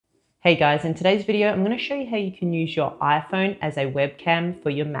Hey guys, in today's video, I'm going to show you how you can use your iPhone as a webcam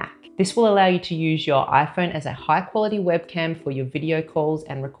for your Mac. This will allow you to use your iPhone as a high quality webcam for your video calls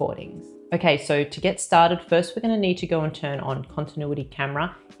and recordings. Okay, so to get started, first we're going to need to go and turn on continuity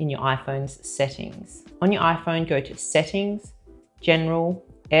camera in your iPhone's settings. On your iPhone, go to Settings, General,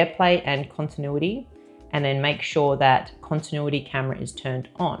 AirPlay and Continuity, and then make sure that continuity camera is turned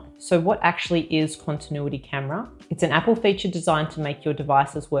on. So what actually is continuity camera? It's an Apple feature designed to make your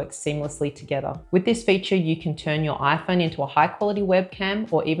devices work seamlessly together. With this feature, you can turn your iPhone into a high quality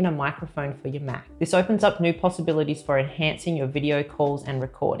webcam or even a microphone for your Mac. This opens up new possibilities for enhancing your video calls and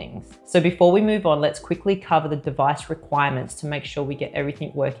recordings. So before we move on, let's quickly cover the device requirements to make sure we get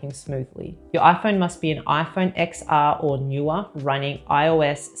everything working smoothly. Your iPhone must be an iPhone XR or newer, running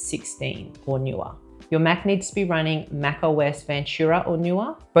iOS 16 or newer. Your Mac needs to be running macOS Ventura or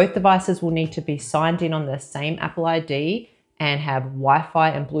newer. Both devices will need to be signed in on the same Apple ID and have Wi-Fi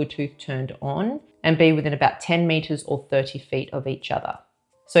and Bluetooth turned on and be within about 10 meters or 30 feet of each other.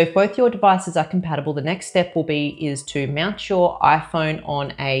 So if both your devices are compatible, the next step is to mount your iPhone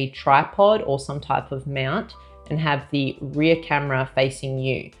on a tripod or some type of mount and have the rear camera facing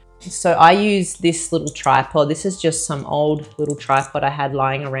you. So I use this little tripod. This is just some old little tripod I had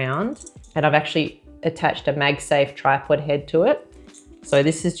lying around, and I've actually attached a MagSafe tripod head to it. So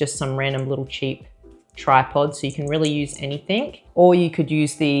this is just some random little cheap tripod, so you can really use anything. Or you could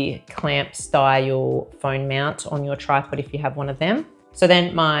use the clamp style phone mount on your tripod if you have one of them. So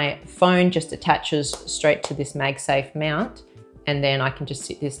then my phone just attaches straight to this MagSafe mount, and then I can just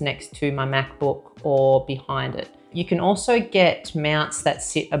sit this next to my MacBook or behind it. You can also get mounts that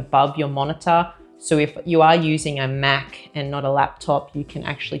sit above your monitor. So if you are using a Mac and not a laptop, you can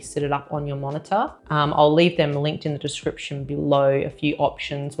actually sit it up on your monitor. I'll leave them linked in the description below, a few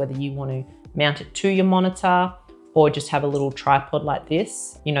options, whether you want to mount it to your monitor or just have a little tripod like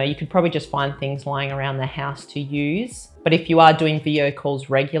this. You know, you could probably just find things lying around the house to use. But if you are doing video calls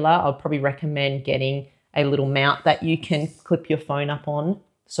regular, I'd probably recommend getting a little mount that you can clip your phone up on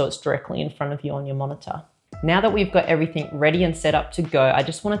so it's directly in front of you on your monitor. Now that we've got everything ready and set up to go, I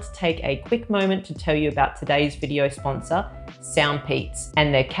just wanted to take a quick moment to tell you about today's video sponsor, SoundPEATS,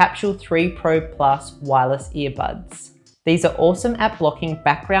 and their Capsule 3 Pro Plus wireless earbuds. These are awesome at blocking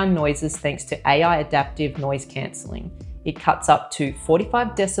background noises thanks to AI adaptive noise cancelling. It cuts up to 45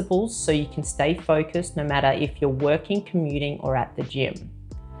 decibels so you can stay focused no matter if you're working, commuting, or at the gym.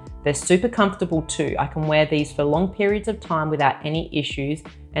 They're super comfortable too. I can wear these for long periods of time without any issues,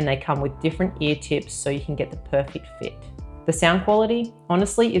 and they come with different ear tips so you can get the perfect fit. The sound quality,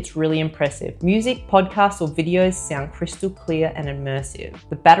 honestly, it's really impressive. Music, podcasts, or videos sound crystal clear and immersive.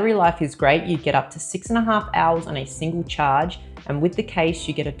 The battery life is great. You get up to 6.5 hours on a single charge, and with the case,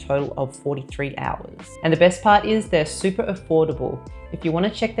 you get a total of 43 hours. And the best part is they're super affordable. If you want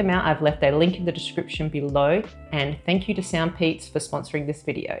to check them out, I've left a link in the description below, and thank you to SoundPEATS for sponsoring this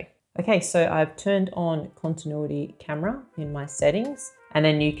video. Okay, so I've turned on continuity camera in my settings, and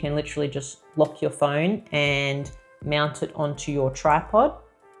then you can literally just lock your phone and mount it onto your tripod.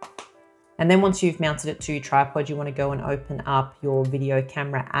 And then once you've mounted it to your tripod, you want to go and open up your video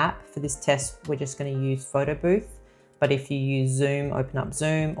camera app. For this test, we're just going to use Photo Booth, but if you use Zoom, open up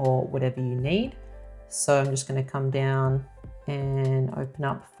Zoom or whatever you need. So I'm just going to come down and open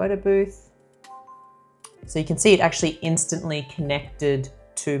up Photo Booth. So you can see it actually instantly connected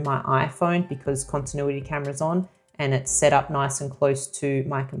to my iPhone because continuity camera is on and it's set up nice and close to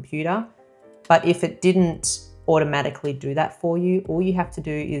my computer. But if it didn't automatically do that for you, all you have to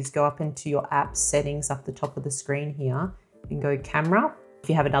do is go up into your app settings up the top of the screen here and go camera. If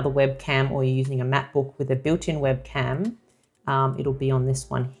you have another webcam or you're using a MacBook with a built-in webcam, it'll be on this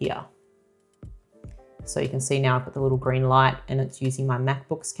one here. So you can see now I've got the little green light and it's using my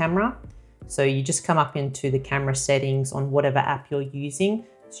MacBook's camera. So you just come up into the camera settings on whatever app you're using.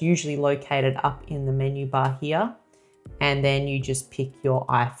 It's usually located up in the menu bar here. And then you just pick your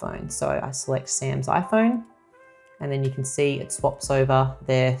iPhone. So I select Sam's iPhone, and then you can see it swaps over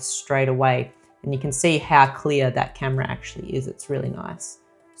there straight away. And you can see how clear that camera actually is. It's really nice.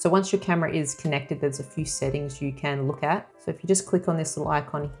 So once your camera is connected, there's a few settings you can look at. So if you just click on this little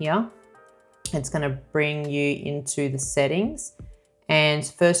icon here, it's going to bring you into the settings. And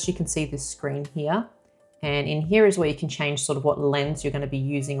first you can see this screen here. And in here is where you can change sort of what lens you're going to be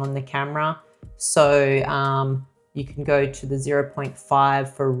using on the camera. So you can go to the 0.5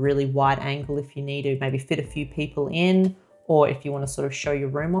 for a really wide angle if you need to maybe fit a few people in, or if you want to sort of show your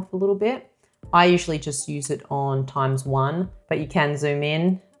room off a little bit. I usually just use it on ×1, but you can zoom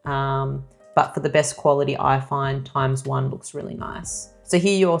in. But for the best quality, I find ×1 looks really nice. So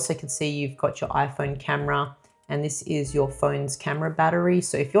here you also can see you've got your iPhone camera and this is your phone's camera battery.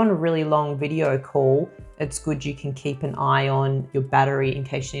 So if you're on a really long video call, it's good you can keep an eye on your battery in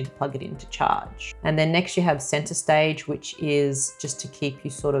case you need to plug it in to charge. And then next you have center stage, which is just to keep you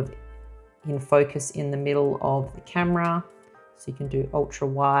sort of in focus in the middle of the camera. So you can do ultra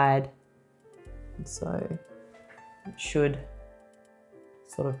wide. And so it should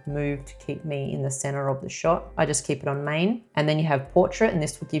sort of move to keep me in the center of the shot. I just keep it on main. And then you have portrait, and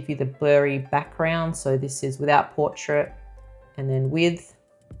this will give you the blurry background. So this is without portrait, and then with.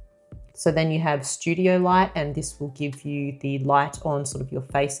 So then you have studio light, and this will give you the light on sort of your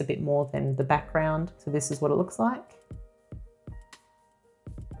face a bit more than the background. So this is what it looks like.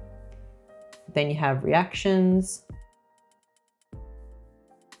 Then you have reactions.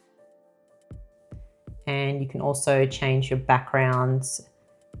 And you can also change your backgrounds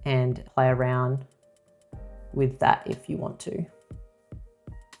and play around with that if you want to.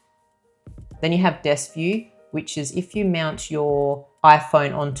 Then you have desk view, which is if you mount your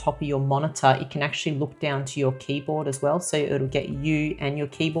iPhone on top of your monitor, it can actually look down to your keyboard as well. So it'll get you and your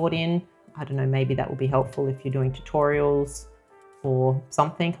keyboard in. I don't know, maybe that will be helpful if you're doing tutorials or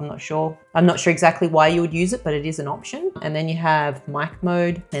something, I'm not sure. I'm not sure exactly why you would use it, but it is an option. And then you have mic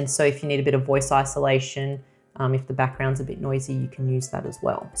mode. And so if you need a bit of voice isolation, if the background's a bit noisy, you can use that as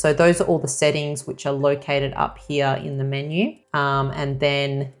well. So those are all the settings which are located up here in the menu. And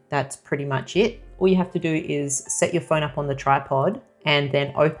then that's pretty much it. All you have to do is set your phone up on the tripod and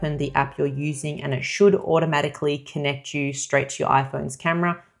then open the app you're using, and it should automatically connect you straight to your iPhone's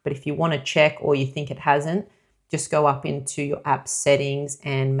camera. But if you want to check or you think it hasn't, just go up into your app settings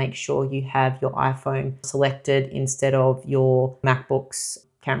and make sure you have your iPhone selected instead of your MacBook's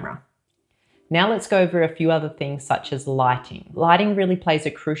camera. Now let's go over a few other things such as lighting. Lighting really plays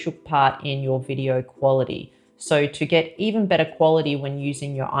a crucial part in your video quality. So to get even better quality when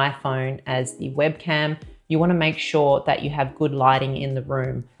using your iPhone as the webcam, you want to make sure that you have good lighting in the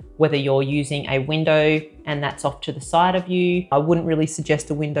room. Whether you're using a window and that's off to the side of you, I wouldn't really suggest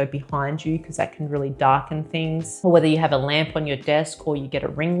a window behind you because that can really darken things. Or whether you have a lamp on your desk or you get a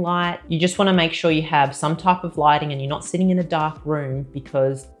ring light, you just want to make sure you have some type of lighting and you're not sitting in a dark room,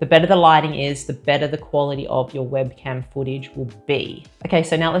 because the better the lighting is, the better the quality of your webcam footage will be. Okay,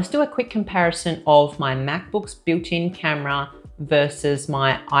 so now let's do a quick comparison of my MacBook's built-in camera versus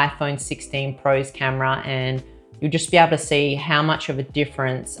my iPhone 16 Pro's camera, and you'll just be able to see how much of a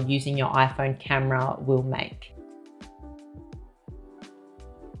difference using your iPhone camera will make.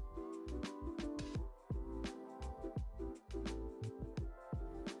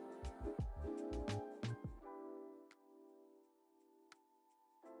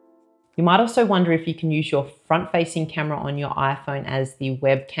 You might also wonder if you can use your front-facing camera on your iPhone as the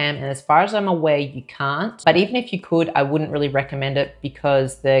webcam, and as far as I'm aware, you can't. But even if you could, I wouldn't really recommend it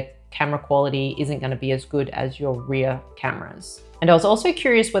because the camera quality isn't going to be as good as your rear cameras. And I was also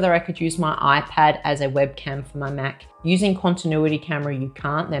curious whether I could use my iPad as a webcam for my Mac. Using continuity camera, you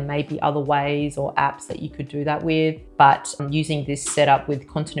can't. There may be other ways or apps that you could do that with, but using this setup with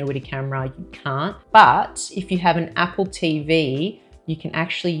continuity camera, you can't. But if you have an Apple TV, you can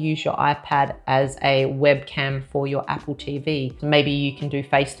actually use your iPad as a webcam for your Apple TV. So maybe you can do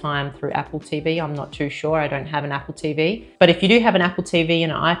FaceTime through Apple TV. I'm not too sure, I don't have an Apple TV. But if you do have an Apple TV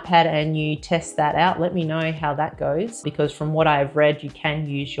and an iPad and you test that out, let me know how that goes. Because from what I've read, you can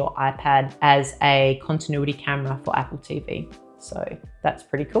use your iPad as a continuity camera for Apple TV. So that's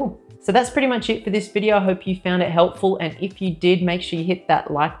pretty cool. So that's pretty much it for this video. I hope you found it helpful. And if you did, make sure you hit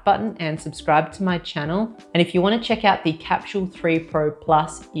that like button and subscribe to my channel. And if you want to check out the Capsule 3 Pro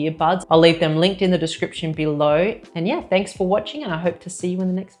Plus earbuds, I'll leave them linked in the description below. And yeah, thanks for watching, and I hope to see you in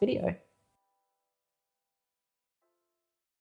the next video.